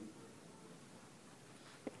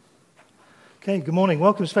Okay, good morning.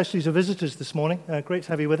 Welcome especially to visitors this morning. Great to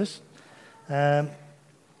have you with us.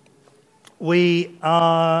 We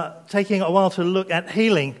are taking a while to look at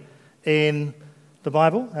healing in the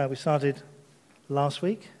Bible. We started last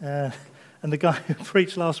week, and the guy who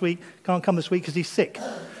preached last week can't come this week because he's sick.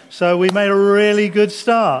 So we made a really good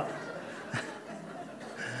start.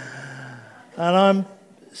 And I'm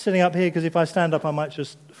sitting up here because if I stand up I might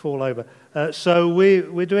just fall over. So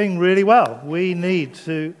we're doing really well. We need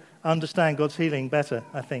to understand God's healing better,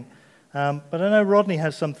 I think. But I know Rodney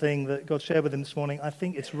has something that God shared with him this morning. I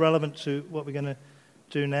think it's relevant to what we're going to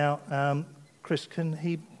do now. Chris, can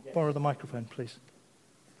he borrow the microphone, please?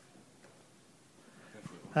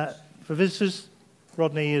 For visitors,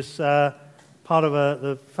 Rodney is part of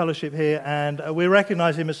the fellowship here, and we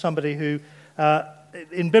recognize him as somebody who,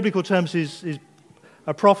 in biblical terms, is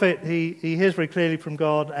a prophet. He hears very clearly from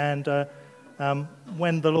God, and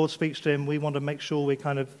when the Lord speaks to him, we want to make sure we're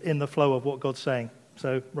kind of in the flow of what God's saying.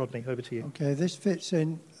 So, Rodney, over to you. Okay, this fits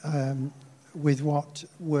in with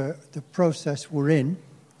the process we're in.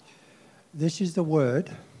 This is the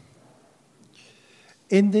word.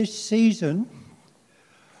 In this season,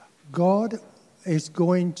 God is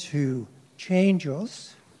going to change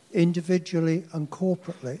us individually and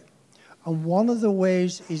corporately. And one of the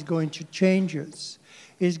ways He's going to change us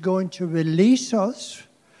is going to release us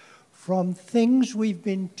from things we've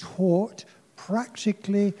been taught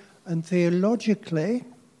practically and theologically,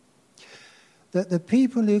 that the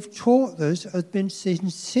people who've taught us have been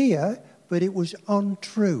sincere, but it was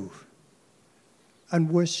untrue. And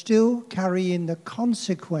we're still carrying the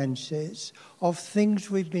consequences of things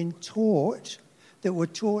we've been taught that were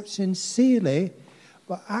taught sincerely,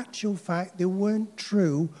 but actual fact they weren't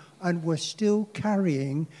true, and we're still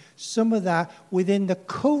carrying some of that within the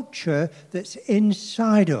culture that's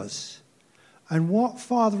inside us. And what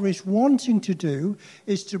Father is wanting to do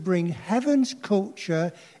is to bring heaven's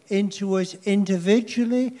culture into us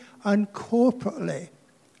individually and corporately.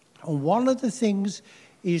 And one of the things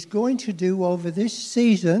He's going to do over this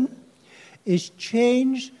season is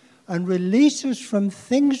change and release us from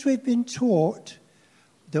things we've been taught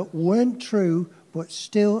that weren't true but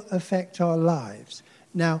still affect our lives.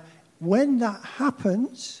 Now, when that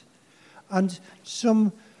happens and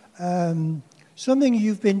something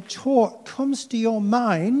you've been taught comes to your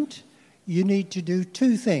mind, you need to do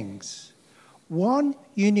two things. One,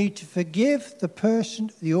 you need to forgive the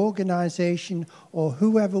person, the organization, or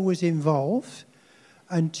whoever was involved.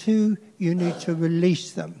 And two, you need to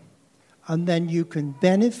release them. And then you can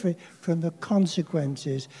benefit from the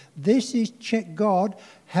consequences. This is God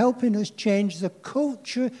helping us change the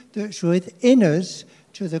culture that's within us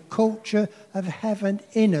to the culture of heaven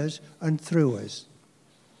in us and through us.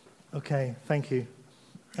 Okay, thank you.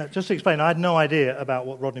 Just to explain, I had no idea about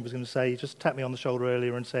what Rodney was going to say. He just tapped me on the shoulder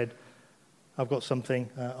earlier and said, I've got something.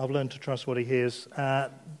 I've learned to trust what he hears.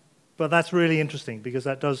 But that's really interesting because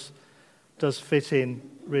that does fit in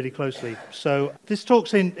really closely. So this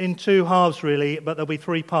talk's in two halves, really, but there'll be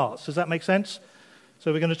three parts. Does that make sense?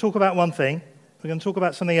 So we're going to talk about one thing, we're going to talk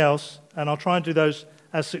about something else, and I'll try and do those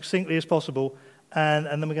as succinctly as possible, and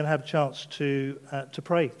then we're going to have a chance to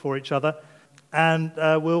pray for each other, and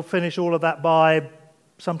we'll finish all of that by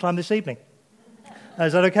sometime this evening.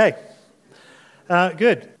 Is that okay?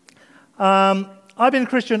 Good. I've been a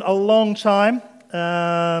Christian a long time.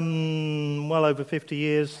 Well over 50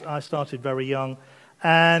 years. I started very young.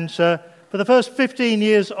 And for the first 15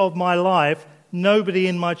 years of my life, nobody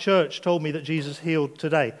in my church told me that Jesus healed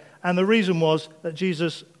today. And the reason was that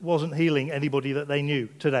Jesus wasn't healing anybody that they knew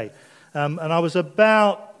today. And I was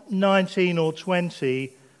about 19 or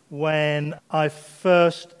 20 when I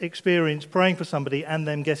first experienced praying for somebody and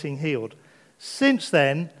them getting healed. Since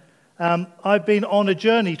then, I've been on a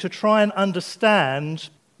journey to try and understand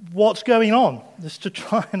what's going on, just to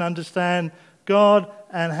try and understand God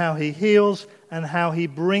and how He heals and how He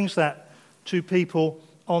brings that to people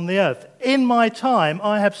on the earth. In my time,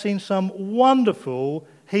 I have seen some wonderful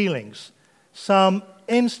healings, some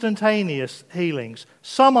instantaneous healings,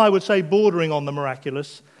 some I would say bordering on the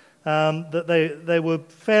miraculous, that they were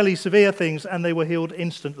fairly severe things and they were healed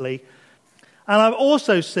instantly. And I've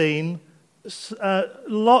also seen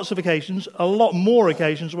lots of occasions, a lot more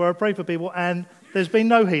occasions where I pray for people and there's been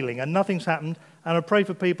no healing and nothing's happened, and I pray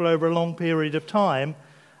for people over a long period of time.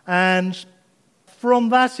 And from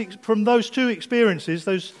those two experiences,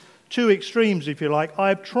 those two extremes, if you like,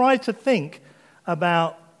 I've tried to think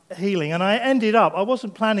about healing. And I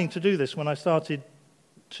wasn't planning to do this when I started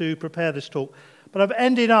to prepare this talk, but I've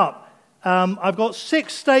ended up, I've got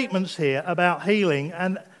 6 statements here about healing,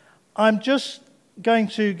 and I'm just going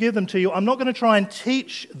to give them to you. I'm not going to try and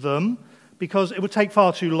teach them because it would take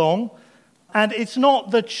far too long. And it's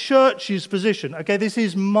not the church's position. Okay, this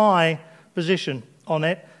is my position on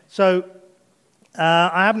it. So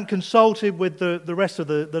I haven't consulted with the rest of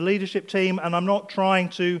the leadership team, and I'm not trying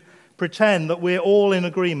to pretend that we're all in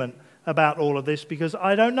agreement about all of this, because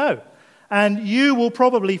I don't know. And you will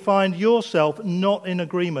probably find yourself not in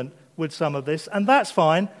agreement with some of this, and that's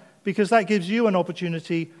fine, because that gives you an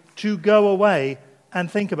opportunity to go away and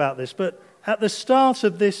think about this. But at the start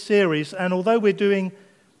of this series, and although we're doing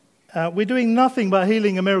nothing but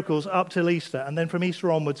healing and miracles up till Easter, and then from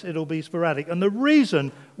Easter onwards it'll be sporadic. And the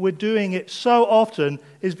reason we're doing it so often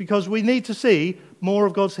is because we need to see more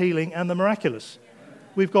of God's healing and the miraculous.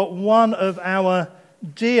 We've got one of our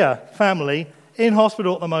dear family in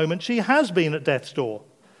hospital at the moment. She has been at death's door.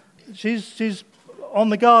 She's on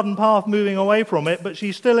the garden path moving away from it, but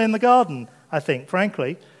she's still in the garden, I think,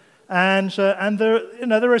 frankly. And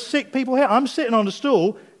there are sick people here. I'm sitting on a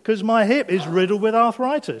stool because my hip is riddled with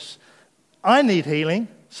arthritis. I need healing.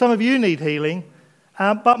 Some of you need healing.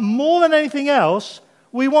 But more than anything else,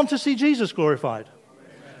 we want to see Jesus glorified.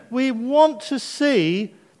 Amen. We want to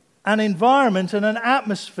see an environment and an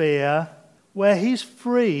atmosphere where he's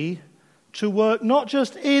free to work not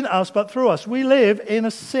just in us but through us. We live in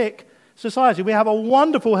a sick society. We have a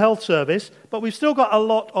wonderful health service, but we've still got a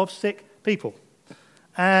lot of sick people.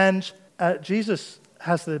 And Jesus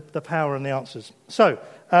has the power and the answers. So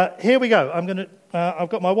here we go. I've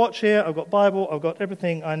got my watch here. I've got Bible. I've got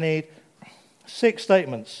everything I need. 6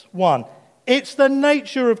 statements. 1, it's the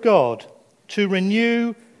nature of God to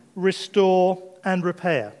renew, restore, and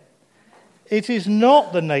repair. It is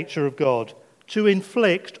not the nature of God to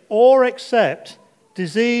inflict or accept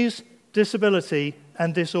disease, disability,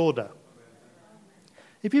 and disorder.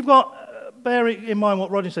 If you've got, bear in mind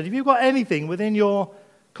what Rodney said, if you've got anything within your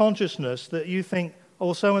consciousness that you think,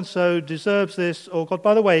 oh, so-and-so deserves this, or God,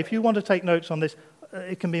 by the way, if you want to take notes on this,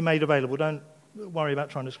 it can be made available. Don't worry about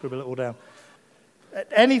trying to scribble it all down.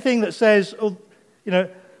 Anything that says, oh,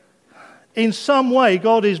 in some way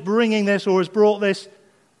God is bringing this or has brought this,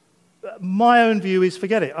 my own view is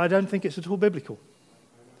forget it. I don't think it's at all biblical.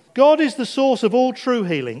 God is the source of all true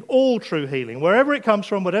healing, wherever it comes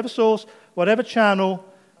from, whatever source, whatever channel.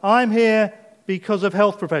 I'm here because of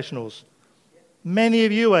health professionals. Many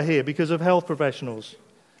of you are here because of health professionals.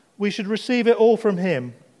 We should receive it all from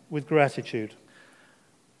him with gratitude.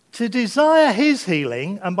 To desire his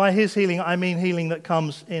healing, and by his healing I mean healing that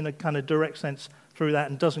comes in a kind of direct sense through that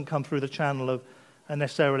and doesn't come through the channel of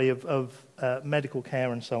necessarily of medical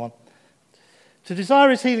care and so on. To desire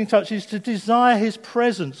his healing touch is to desire his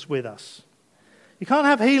presence with us. You can't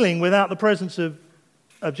have healing without the presence of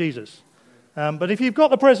Jesus. But if you've got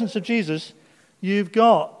the presence of Jesus, you've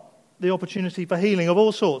got the opportunity for healing of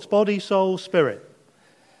all sorts, body, soul, spirit.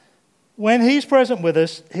 When he's present with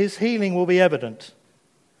us, his healing will be evident.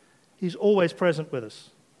 He's always present with us.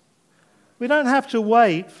 We don't have to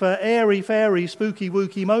wait for airy-fairy,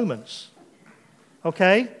 spooky-wooky moments.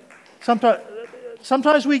 Okay?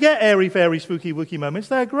 Sometimes we get airy-fairy, spooky-wooky moments.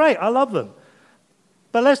 They're great. I love them.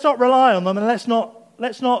 But let's not rely on them, and let's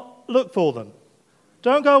not look for them.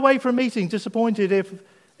 Don't go away from a meeting disappointed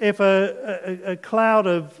if a cloud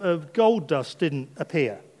of gold dust didn't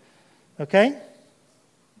appear. Okay?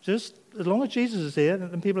 Just as long as Jesus is here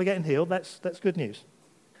and people are getting healed, that's good news.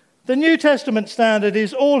 The New Testament standard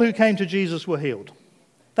is all who came to Jesus were healed.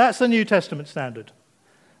 That's the New Testament standard.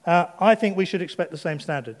 I think we should expect the same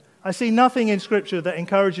standard. I see nothing in Scripture that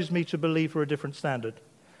encourages me to believe for a different standard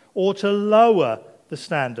or to lower the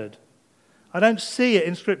standard. I don't see it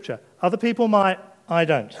in Scripture. Other people might, I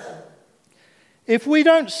don't. If we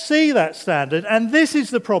don't see that standard, and this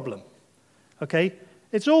is the problem, okay,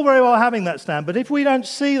 it's all very well having that standard, but if we don't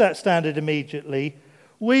see that standard immediately,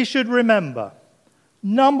 we should remember,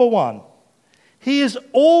 number 1, he is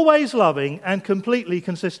always loving and completely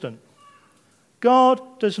consistent.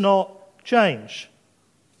 God does not change.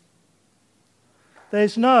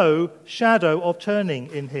 There's no shadow of turning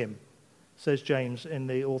in him, says James in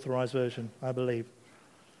the Authorized Version, I believe.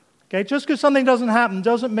 Okay, just because something doesn't happen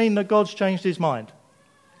doesn't mean that God's changed his mind.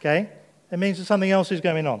 Okay? It means that something else is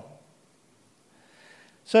going on.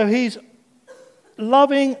 So he's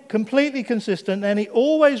loving, completely consistent, and he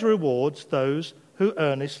always rewards those who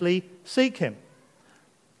earnestly seek him.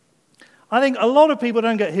 I think a lot of people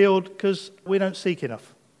don't get healed because we don't seek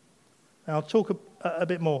enough. And I'll talk a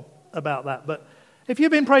bit more about that. But if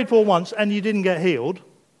you've been prayed for once and you didn't get healed,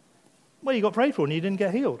 well, you got prayed for and you didn't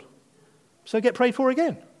get healed. So get prayed for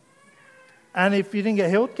again. And if you didn't get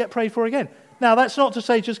healed, get prayed for again. Now, that's not to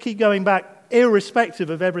say just keep going back irrespective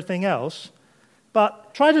of everything else,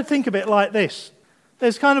 but try to think of it like this.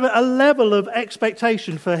 there's kind of a level of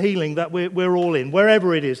expectation for healing that we're all in.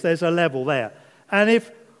 Wherever it is, there's a level there. And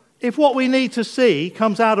if what we need to see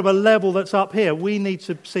comes out of a level that's up here, we need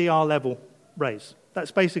to see our level raised.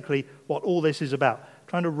 That's basically what all this is about,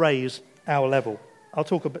 trying to raise our level. I'll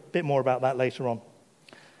talk a bit more about that later on.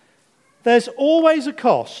 There's always a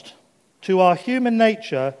cost to our human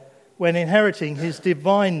nature when inheriting his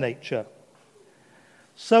divine nature.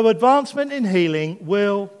 So advancement in healing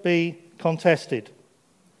will be contested.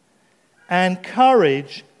 And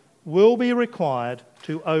courage will be required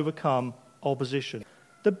to overcome opposition.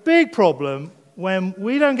 The big problem when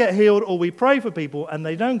we don't get healed or we pray for people and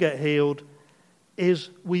they don't get healed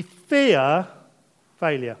is we fear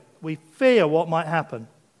failure. We fear what might happen.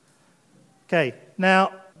 Okay,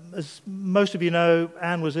 now, as most of you know,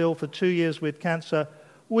 Anne was ill for 2 years with cancer.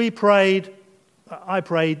 I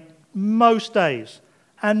prayed most days.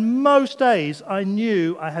 And most days I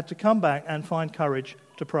knew I had to come back and find courage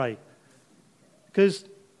to pray. Because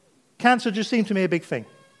cancer just seemed to me a big thing.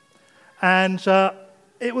 And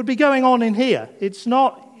it would be going on in here. It's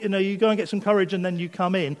not, you go and get some courage and then you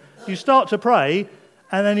come in. You start to pray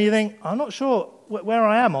and then you think, I'm not sure where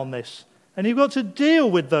I am on this. And you've got to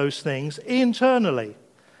deal with those things internally.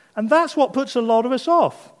 And that's what puts a lot of us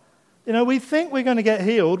off. We think we're going to get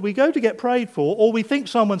healed. We go to get prayed for, or we think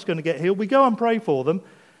someone's going to get healed. We go and pray for them.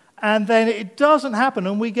 And then it doesn't happen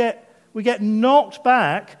and we get knocked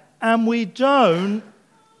back and we don't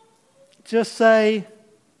just say,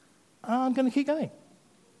 I'm going to keep going.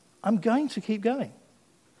 I'm going to keep going.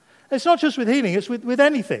 It's not just with healing, it's with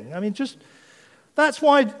anything. That's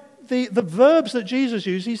why the verbs that Jesus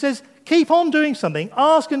used, he says, keep on doing something,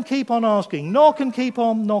 ask and keep on asking, knock and keep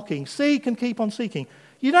on knocking, seek and keep on seeking.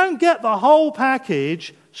 You don't get the whole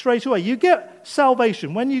package straight away. You get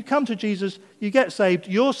salvation. When you come to Jesus, you get saved,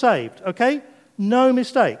 you're saved, okay? No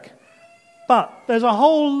mistake. But there's a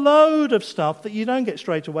whole load of stuff that you don't get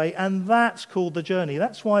straight away, and that's called the journey.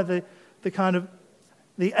 That's why the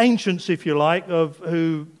ancients, if you like,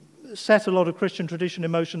 who set a lot of Christian tradition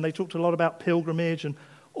in motion, they talked a lot about pilgrimage and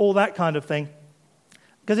all that kind of thing.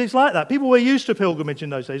 Because it's like that. People were used to pilgrimage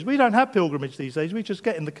in those days. We don't have pilgrimage these days. We just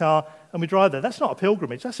get in the car and we drive there. That's not a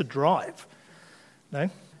pilgrimage. That's a drive. No?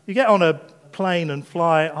 You get on a plane and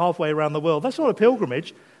fly halfway around the world. That's not a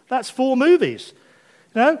pilgrimage. That's 4 movies.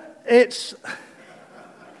 It's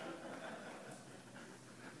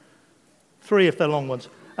 3 if they're long ones.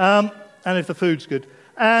 And if the food's good.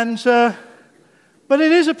 But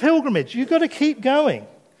it is a pilgrimage. You've got to keep going.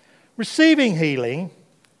 Receiving healing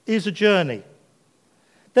is a journey.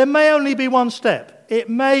 There may only be one step. It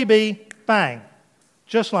may be bang,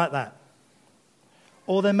 just like that.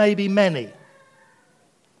 Or there may be many.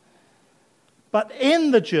 But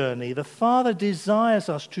in the journey, the Father desires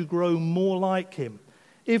us to grow more like him.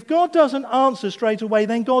 If God doesn't answer straight away,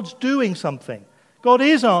 then God's doing something. God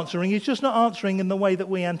is answering, he's just not answering in the way that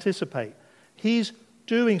we anticipate. He's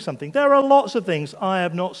doing something. There are lots of things I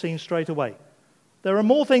have not seen straight away. There are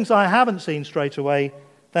more things I haven't seen straight away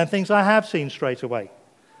than things I have seen straight away.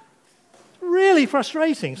 Really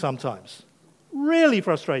frustrating sometimes. Really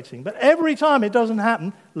frustrating. But every time it doesn't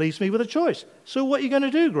happen, leaves me with a choice. So what are you going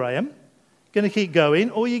to do, Graham? Going to keep going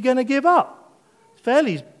or are you going to give up?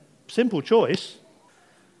 Fairly simple choice.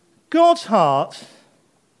 God's heart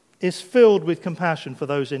is filled with compassion for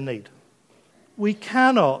those in need. We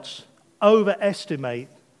cannot overestimate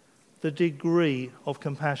the degree of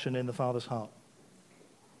compassion in the Father's heart.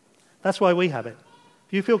 That's why we have it.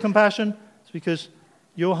 If you feel compassion, it's because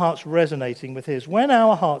your heart's resonating with his. When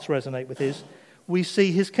our hearts resonate with his, we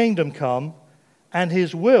see his kingdom come and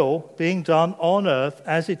his will being done on earth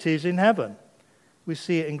as it is in heaven. We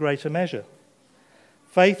see it in greater measure.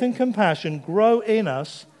 Faith and compassion grow in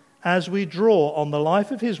us as we draw on the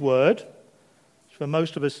life of his word, which for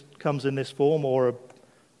most of us comes in this form or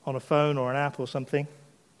on a phone or an app or something,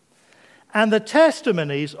 and the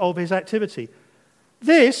testimonies of his activity.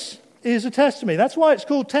 This is a testimony. That's why it's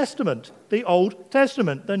called Testament. The Old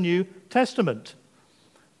Testament, the New Testament.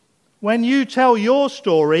 When you tell your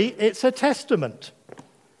story, it's a testament.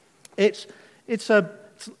 It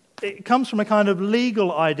comes from a kind of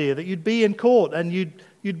legal idea that you'd be in court and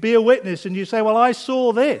you'd be a witness and you say, well, I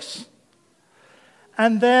saw this.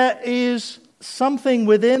 And there is something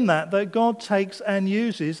within that God takes and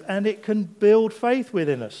uses, and it can build faith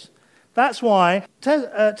within us. That's why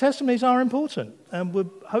testimonies are important, and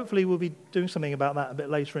hopefully we'll be doing something about that a bit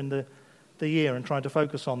later in the year and trying to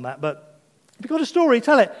focus on that. But if you've got a story,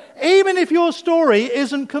 tell it. Even if your story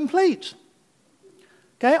isn't complete.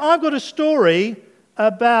 Okay, I've got a story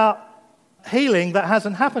about healing that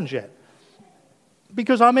hasn't happened yet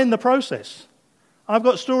because I'm in the process. I've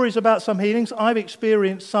got stories about some healings. I've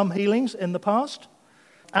experienced some healings in the past,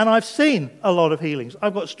 and I've seen a lot of healings.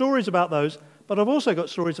 I've got stories about those, but I've also got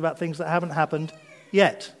stories about things that haven't happened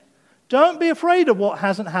yet. Don't be afraid of what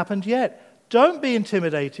hasn't happened yet. Don't be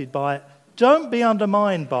intimidated by it. Don't be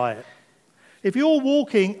undermined by it. If you're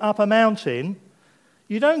walking up a mountain,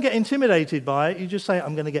 you don't get intimidated by it. You just say,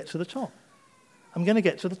 I'm going to get to the top. I'm going to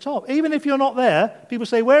get to the top. Even if you're not there, people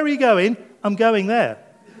say, where are you going? I'm going there.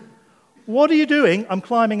 What are you doing? I'm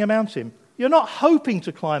climbing a mountain. You're not hoping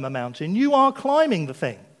to climb a mountain. You are climbing the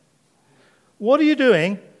thing. What are you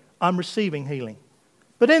doing? I'm receiving healing.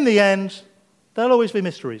 But in the end, there'll always be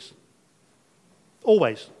mysteries.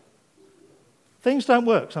 Always. Things don't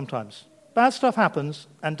work sometimes. Bad stuff happens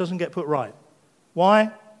and doesn't get put right.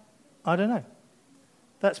 Why? I don't know.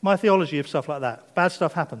 That's my theology of stuff like that. Bad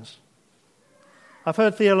stuff happens. I've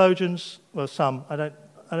heard theologians, well, some, I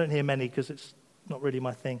don't hear many because it's not really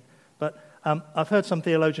my thing, but I've heard some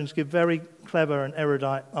theologians give very clever and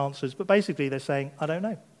erudite answers, but basically they're saying, I don't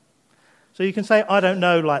know. So you can say, I don't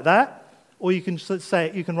know like that, or you can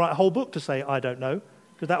say, you can write a whole book to say, I don't know,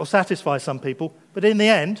 because that will satisfy some people, but in the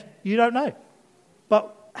end, you don't know.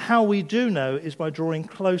 But how we do know is by drawing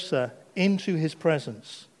closer into his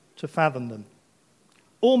presence to fathom them.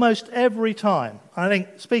 Almost every time, I think,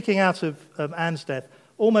 speaking out of Anne's death,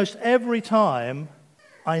 almost every time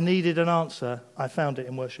I needed an answer, I found it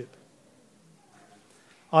in worship.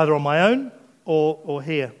 Either on my own or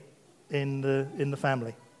here in the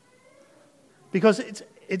family. Because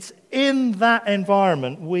it's in that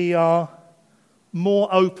environment we are more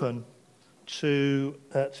open to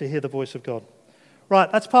hear the voice of God. Right,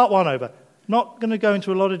 that's part one over. Not going to go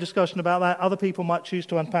into a lot of discussion about that. Other people might choose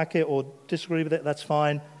to unpack it or disagree with it. That's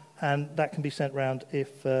fine. And that can be sent round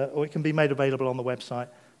or it can be made available on the website.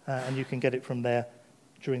 And you can get it from there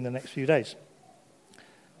during the next few days.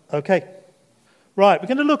 Okay. Right, we're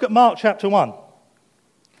going to look at Mark chapter 1.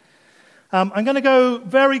 I'm going to go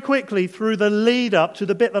very quickly through the lead up to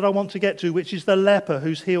the bit that I want to get to, which is the leper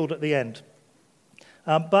who's healed at the end.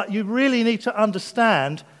 But you really need to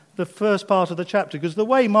understand the first part of the chapter, because the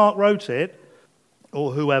way Mark wrote it,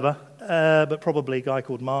 or whoever, but probably a guy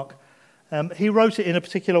called Mark, he wrote it in a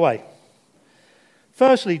particular way.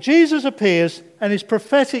 Firstly, Jesus appears and his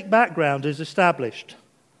prophetic background is established.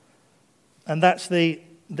 And that's the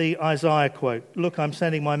Isaiah quote. Look, I'm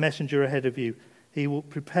sending my messenger ahead of you. He will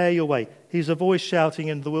prepare your way. He's a voice shouting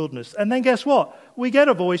in the wilderness. And then guess what? We get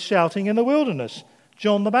a voice shouting in the wilderness.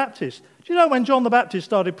 John the Baptist. Do you know when John the Baptist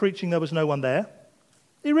started preaching, there was no one there?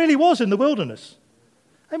 He really was in the wilderness.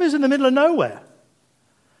 He was in the middle of nowhere.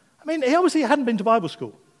 I mean, he obviously hadn't been to Bible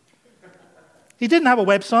school. He didn't have a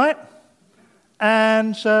website,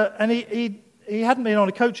 and he hadn't been on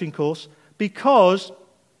a coaching course because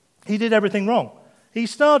he did everything wrong. He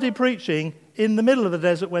started preaching in the middle of the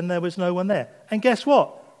desert when there was no one there. And guess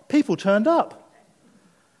what? People turned up.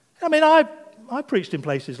 I mean, I preached in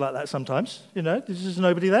places like that sometimes. You know, there's just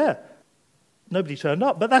nobody there. Nobody turned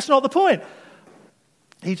up. But that's not the point.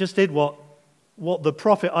 He just did what the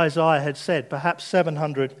prophet Isaiah had said, perhaps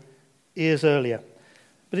 700 years earlier.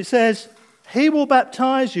 But it says, he will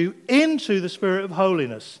baptize you into the Spirit of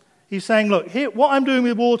holiness. He's saying, look, here, what I'm doing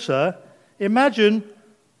with water, imagine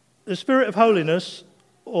the Spirit of holiness,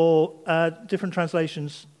 or different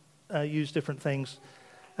translations use different things.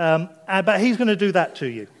 But he's going to do that to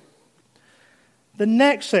you. The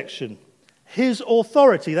next section, his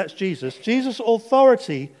authority, that's Jesus. Jesus'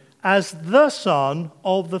 authority as the Son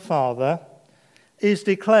of the Father is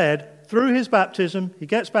declared through his baptism. He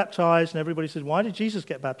gets baptized, and everybody says, why did Jesus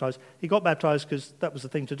get baptized? He got baptized because that was the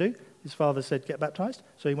thing to do. His Father said, get baptized.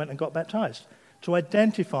 So he went and got baptized to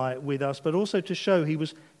identify with us, but also to show he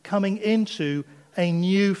was coming into a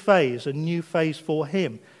new phase for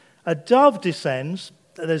him. A dove descends,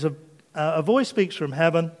 there's a voice speaks from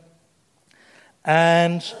heaven,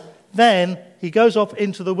 and then he goes off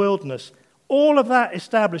into the wilderness. All of that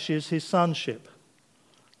establishes his sonship.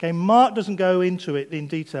 Okay, Mark doesn't go into it in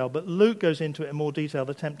detail, but Luke goes into it in more detail,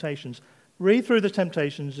 the temptations. Read through the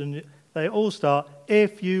temptations, and they all start,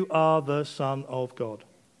 if you are the Son of God.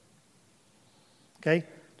 Okay?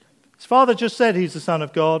 His Father just said he's the Son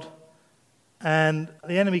of God, and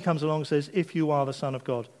the enemy comes along and says, if you are the Son of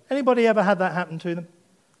God. Anybody ever had that happen to them?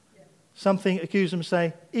 Yeah. Something accuse them,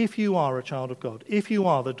 say, if you are a child of God, if you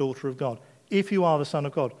are the daughter of God, if you are the Son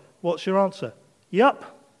of God. What's your answer?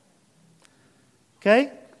 Yup.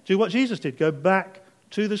 Okay? Do what Jesus did. Go back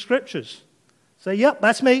to the Scriptures. Say, yup,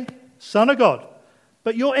 that's me, Son of God.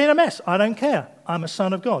 But you're in a mess. I don't care. I'm a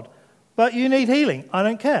son of God. But you need healing. I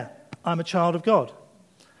don't care. I'm a child of God.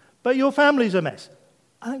 But your family's a mess.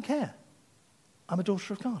 I don't care. I'm a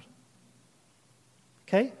daughter of God.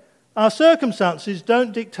 Okay? Our circumstances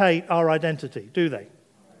don't dictate our identity, do they?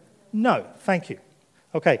 No, thank you.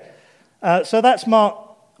 Okay, so that's Mark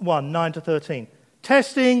 1, 9 to 13.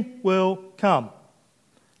 Testing will come.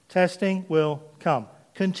 Testing will come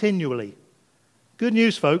continually. Good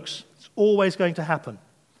news, folks, it's always going to happen.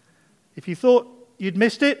 If you thought you'd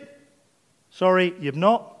missed it, sorry, you've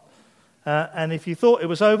not. And if you thought it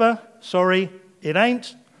was over, sorry, it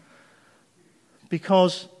ain't.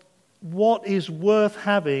 Because what is worth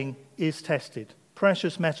having is tested.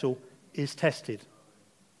 Precious metal is tested.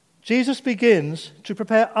 Jesus begins to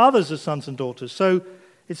prepare others as sons and daughters. So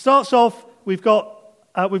it starts off, we've got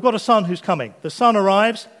a son who's coming. The son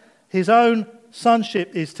arrives, his own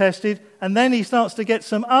sonship is tested, and then he starts to get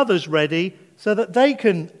some others ready so that they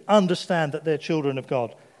can understand that they're children of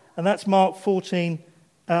God. And that's Mark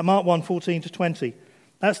 1, 14 to 20.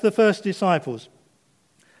 That's the first disciples.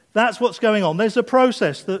 That's what's going on. There's a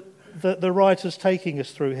process that the writer's taking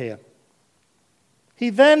us through here. He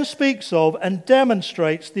then speaks of and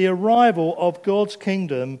demonstrates the arrival of God's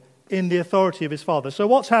kingdom in the authority of his Father. So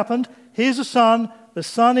what's happened? Here's a son. The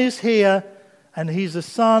son is here, and he's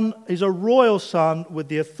a royal son with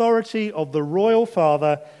the authority of the royal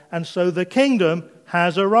Father, and so the kingdom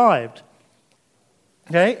has arrived.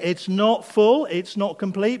 Okay, it's not full, it's not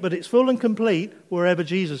complete, but it's full and complete wherever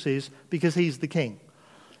Jesus is because he's the king.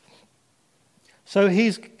 So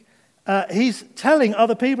he's telling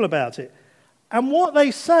other people about it. And what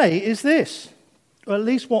they say is this, or at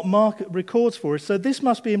least what Mark records for us. So this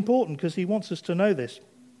must be important because he wants us to know this.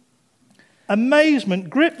 Amazement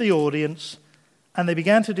gripped the audience, and they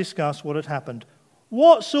began to discuss what had happened.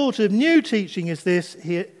 What sort of new teaching is this?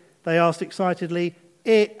 They asked excitedly.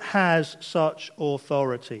 It has such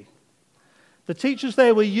authority. The teachers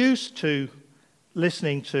they were used to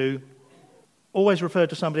listening to always referred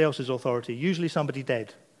to somebody else's authority, usually somebody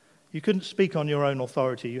dead. You couldn't speak on your own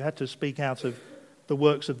authority. You had to speak out of the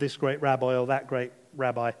works of this great rabbi or that great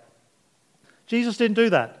rabbi. Jesus didn't do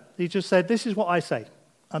that. He just said, this is what I say.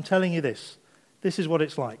 I'm telling you this. This is what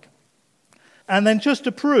it's like. And then just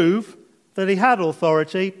to prove that he had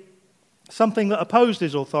authority, something that opposed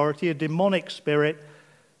his authority, a demonic spirit,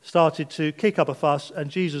 started to kick up a fuss, and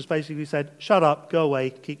Jesus basically said, shut up, go away,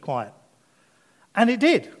 keep quiet. And it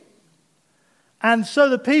did. And so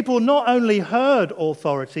the people not only heard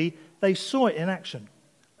authority, they saw it in action.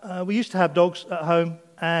 We used to have dogs at home,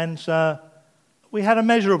 and we had a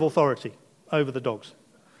measure of authority over the dogs.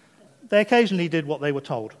 They occasionally did what they were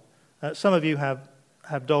told. Some of you have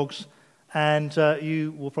dogs, and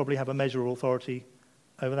you will probably have a measure of authority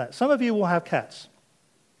over that. Some of you will have cats.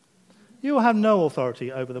 You will have no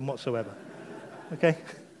authority over them whatsoever. Okay?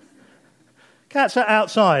 Cats are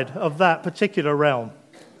outside of that particular realm.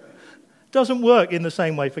 Doesn't work in the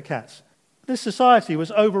same way for cats. This society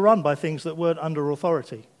was overrun by things that weren't under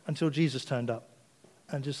authority until Jesus turned up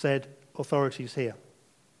and just said, authority's here.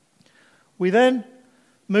 We then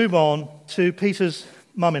move on to Peter's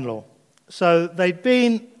mum-in-law. So they'd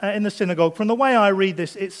been in the synagogue. From the way I read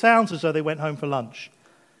this, it sounds as though they went home for lunch.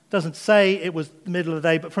 It doesn't say it was the middle of the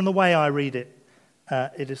day, but from the way I read it,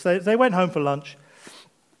 it is. They went home for lunch.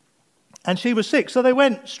 And she was sick, so they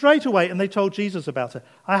went straight away and they told Jesus about her.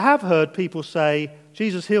 I have heard people say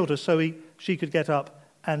Jesus healed her so she could get up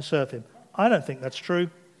and serve him. I don't think that's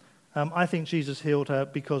true. I think Jesus healed her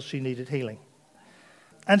because she needed healing.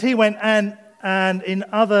 And he went, and in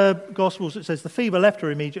other Gospels it says the fever left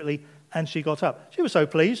her immediately and she got up. She was so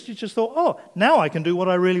pleased, she just thought, oh, now I can do what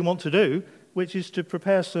I really want to do, which is to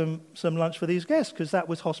prepare some lunch for these guests, because that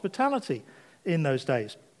was hospitality in those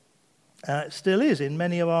days. It still is in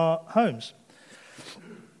many of our homes.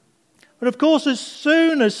 But of course, as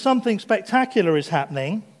soon as something spectacular is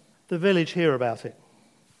happening, the village hear about it.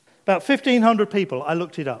 About 1,500 people, I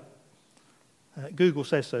looked it up. Google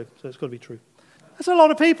says so it's got to be true. That's a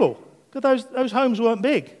lot of people, because those homes weren't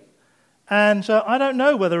big. And I don't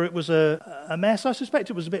know whether it was a mess. I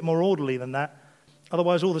suspect it was a bit more orderly than that.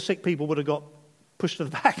 Otherwise, all the sick people would have got pushed to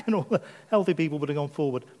the back and all the healthy people would have gone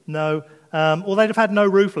forward. No. Or they'd have had no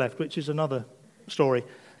roof left, which is another story.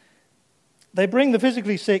 They bring the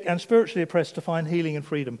physically sick and spiritually oppressed to find healing and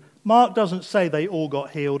freedom. Mark doesn't say they all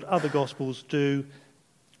got healed. Other Gospels do.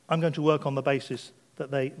 I'm going to work on the basis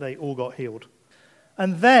that they all got healed.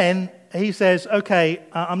 And then he says, okay,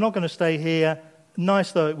 I'm not going to stay here.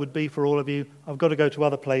 Nice though it would be for all of you, I've got to go to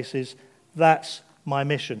other places. That's my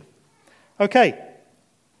mission. Okay,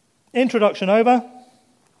 introduction over.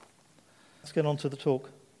 Let's get on to the talk.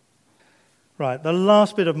 Right, the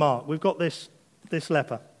last bit of Mark. We've got this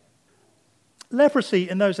leper. Leprosy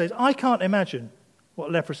in those days, I can't imagine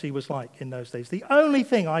what leprosy was like in those days. The only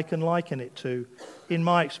thing I can liken it to, in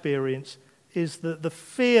my experience, is the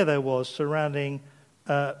fear there was surrounding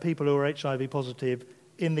people who were HIV positive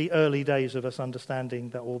in the early days of us understanding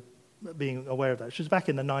that or being aware of that, which was back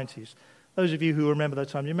in the 90s. Those of you who remember that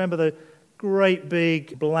time, you remember the great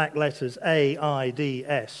big black letters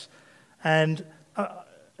AIDS. And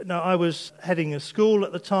I was heading a school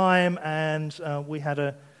at the time, and we had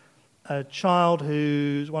a child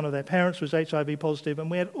one of their parents was HIV positive, and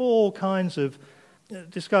we had all kinds of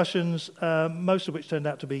discussions, most of which turned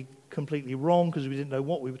out to be completely wrong because we didn't know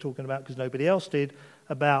what we were talking about because nobody else did,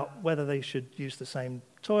 about whether they should use the same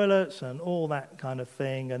toilets and all that kind of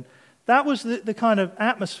thing. And that was the kind of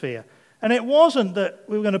atmosphere. And it wasn't that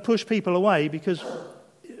we were going to push people away because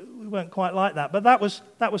we weren't quite like that, but that was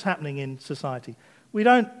happening in society. We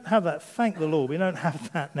don't have that, thank the Lord. We don't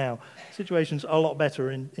have that now. Situation's a lot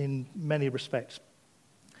better in many respects.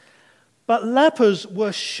 But lepers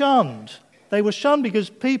were shunned. They were shunned because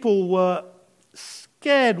people were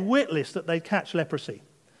scared witless that they'd catch leprosy.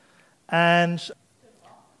 And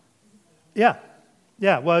yeah,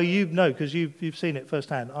 well, you know because you've seen it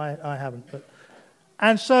firsthand. I haven't.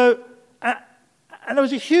 And there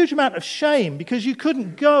was a huge amount of shame because you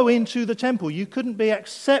couldn't go into the temple. You couldn't be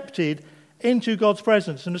accepted into God's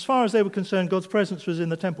presence. And as far as they were concerned, God's presence was in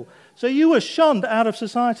the temple. So you were shunned out of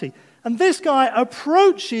society. And this guy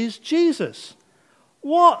approaches Jesus.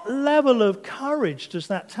 What level of courage does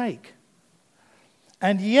that take?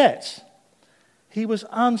 And yet, he was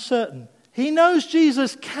uncertain. He knows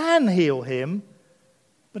Jesus can heal him,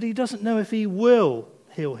 but he doesn't know if he will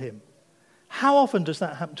heal him. How often does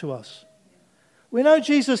that happen to us? We know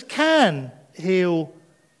Jesus can heal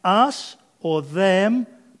us or them,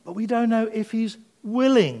 but we don't know if he's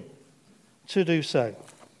willing to do so.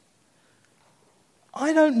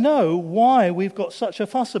 I don't know why we've got such a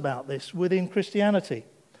fuss about this within Christianity.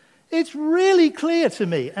 It's really clear to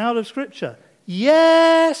me out of Scripture.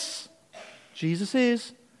 Yes, Jesus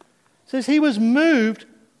is. It says he was moved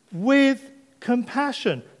with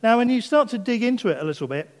compassion. Now, when you start to dig into it a little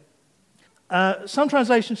bit, some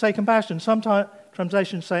translations say compassion, some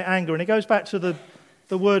translations say anger, and it goes back to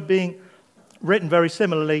the word being written very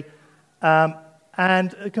similarly,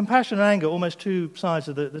 and compassion and anger, almost two sides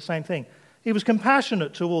of the same thing. He was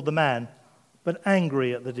compassionate toward the man, but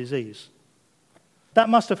angry at the disease. That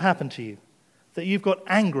must have happened to you, that you've got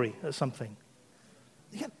angry at something.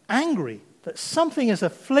 You get angry that something is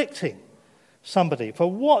afflicting somebody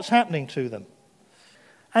for what's happening to them.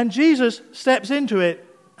 And Jesus steps into it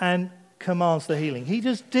and commands the healing. He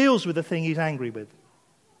just deals with the thing he's angry with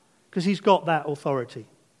because he's got that authority.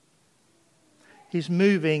 He's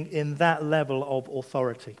moving in that level of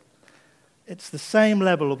authority. It's the same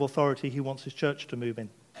level of authority he wants his church to move in.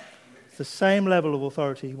 It's the same level of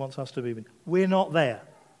authority he wants us to move in. We're not there.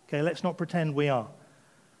 Okay, let's not pretend we are.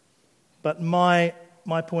 But my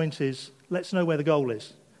point is, let's know where the goal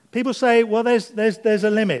is. People say, well, there's a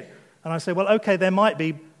limit. And I say, well, okay, there might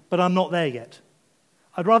be, but I'm not there yet.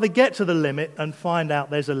 I'd rather get to the limit and find out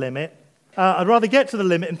there's a limit. I'd rather get to the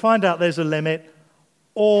limit and find out there's a limit,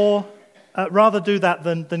 or rather do that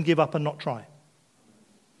than give up and not try.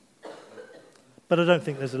 But I don't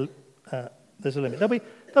think there's a limit.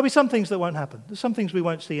 There'll be some things that won't happen. There's some things we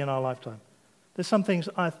won't see in our lifetime. There's some things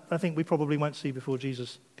I think we probably won't see before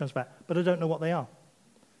Jesus comes back, but I don't know what they are.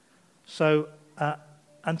 So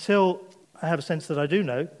until I have a sense that I do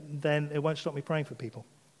know, then it won't stop me praying for people.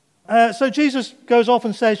 So Jesus goes off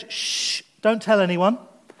and says, shh, don't tell anyone.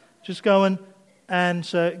 Just go and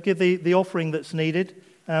give the offering that's needed.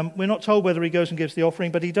 We're not told whether he goes and gives the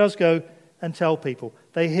offering, but he does go and tell people.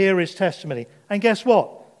 They hear his testimony. And guess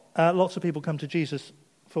what? Lots of people come to Jesus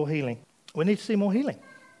for healing. We need to see more healing.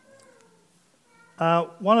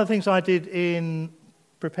 One of the things I did in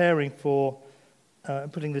preparing for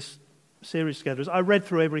putting this series together is I read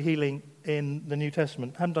through every healing in the New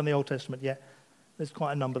Testament. I haven't done the Old Testament yet. There's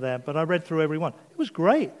quite a number there, but I read through every one. It was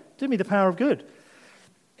great. It did me the power of good.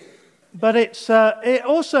 But it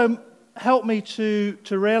also helped me to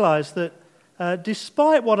realize that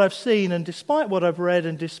despite what I've seen and despite what I've read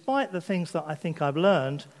and despite the things that I think I've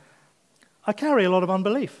learned, I carry a lot of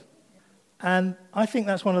unbelief. And I think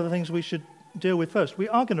that's one of the things we should deal with first. We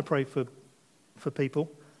are going to pray for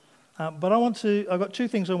people, but I've got two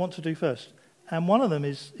things I want to do first. And one of them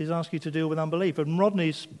is ask you to deal with unbelief. And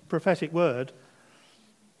Rodney's prophetic word,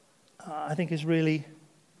 I think, is really,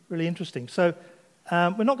 really interesting. So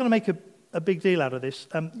we're not going to make a big deal out of this.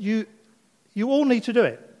 You all need to do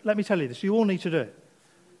it. Let me tell you this. You all need to do it.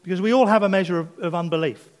 Because we all have a measure of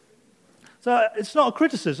unbelief. So it's not a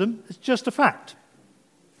criticism. It's just a fact.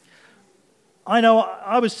 I know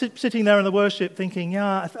I was sitting there in the worship thinking,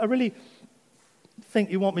 yeah, I really think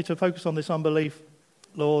you want me to focus on this unbelief,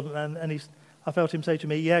 Lord. And I felt him say to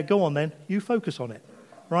me, yeah, go on then, you focus on it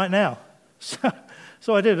right now.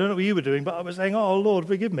 So I did. I don't know what you were doing, but I was saying, oh, Lord,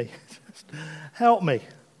 forgive me. Help me.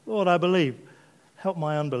 Lord, I believe. Help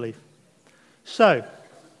my unbelief. So,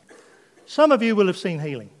 some of you will have seen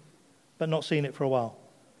healing, but not seen it for a while.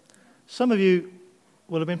 Some of you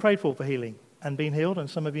will have been prayed for healing and been healed, and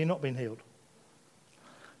some of you not been healed.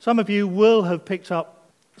 Some of you will have picked up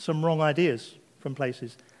some wrong ideas from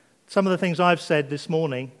places. Some of the things I've said this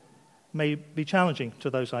morning may be challenging to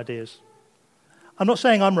those ideas. I'm not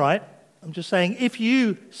saying I'm right. I'm just saying if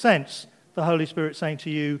you sense the Holy Spirit saying to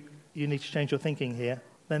you, you need to change your thinking here,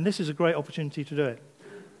 then this is a great opportunity to do it.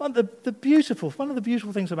 One of the beautiful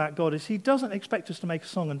things about God is he doesn't expect us to make a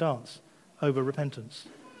song and dance over repentance.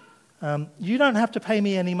 You don't have to pay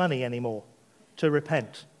me any money anymore to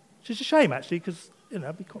repent, which is a shame, actually, because,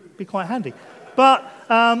 it'd be quite handy. But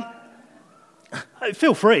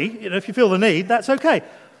feel free, if you feel the need, that's okay.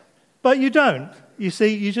 But you don't. You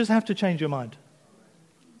see, you just have to change your mind.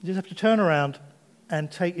 You just have to turn around and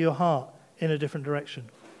take your heart in a different direction.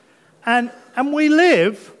 And we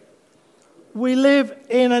live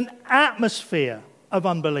in an atmosphere of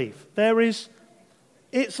unbelief.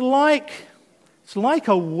 It's like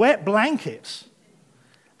a wet blanket.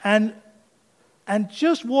 And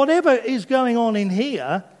just whatever is going on in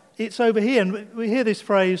here, it's over here. And we hear this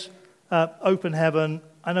phrase, open heaven.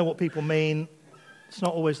 I know what people mean. It's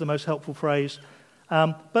not always the most helpful phrase.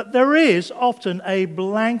 But there is often a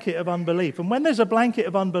blanket of unbelief. And when there's a blanket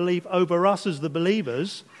of unbelief over us as the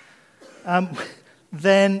believers,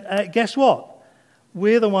 then guess what?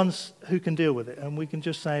 We're the ones who can deal with it. And we can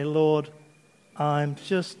just say, Lord, I'm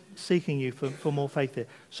just seeking you for more faith here.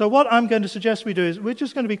 So what I'm going to suggest we do is we're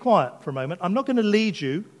just going to be quiet for a moment. I'm not going to lead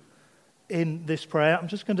you in this prayer. I'm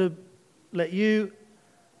just going to let you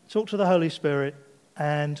talk to the Holy Spirit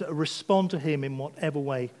and respond to him in whatever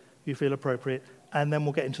way you feel appropriate. And then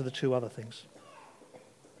we'll get into the two other things.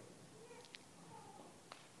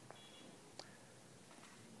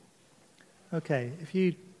 Okay, if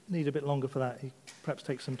you need a bit longer for that, you perhaps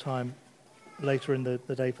take some time later in the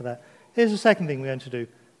day for that. Here's the second thing we're going to do.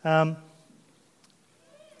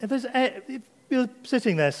 If you're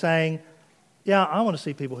sitting there saying, yeah, I want to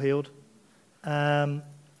see people healed, or I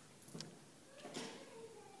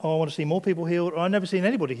want to see more people healed, or I've never seen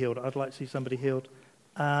anybody healed, I'd like to see somebody healed,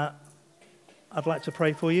 I'd like to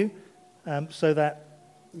pray for you so that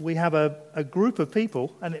we have a group of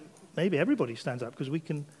people, and maybe everybody stands up because we're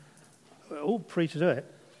all free to do it.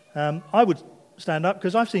 I would stand up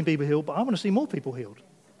because I've seen people healed, but I want to see more people healed.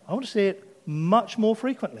 I want to see it much more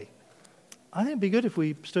frequently. I think it'd be good if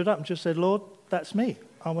we stood up and just said, Lord, that's me.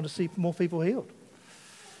 I want to see more people healed.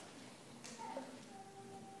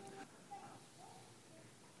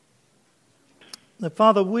 Now,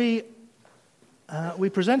 Father, we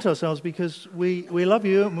present ourselves because we love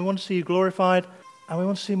you and we want to see you glorified and we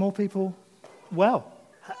want to see more people well.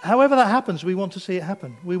 However that happens, we want to see it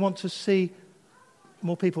happen. We want to see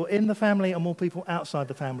more people in the family and more people outside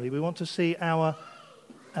the family. We want to see our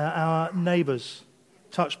neighbours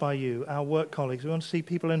touched by you, our work colleagues. We want to see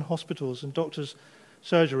people in hospitals and doctors'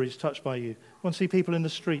 surgeries touched by you. We want to see people in the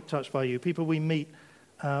street touched by you, people we meet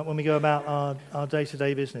when we go about our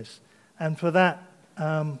day-to-day business. And for that,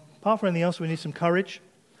 apart from anything else, we need some courage,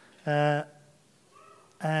 and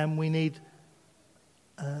we need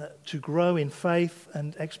to grow in faith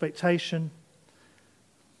and expectation,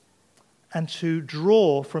 and to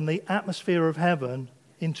draw from the atmosphere of heaven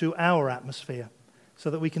into our atmosphere, so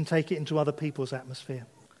that we can take it into other people's atmosphere.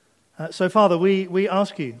 So, Father, we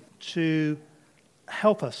ask you to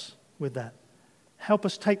help us with that. Help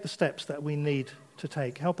us take the steps that we need to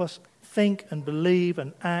take. Help us think and believe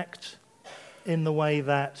and act in the way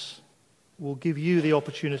that will give you the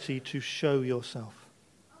opportunity to show yourself.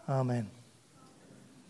 Amen.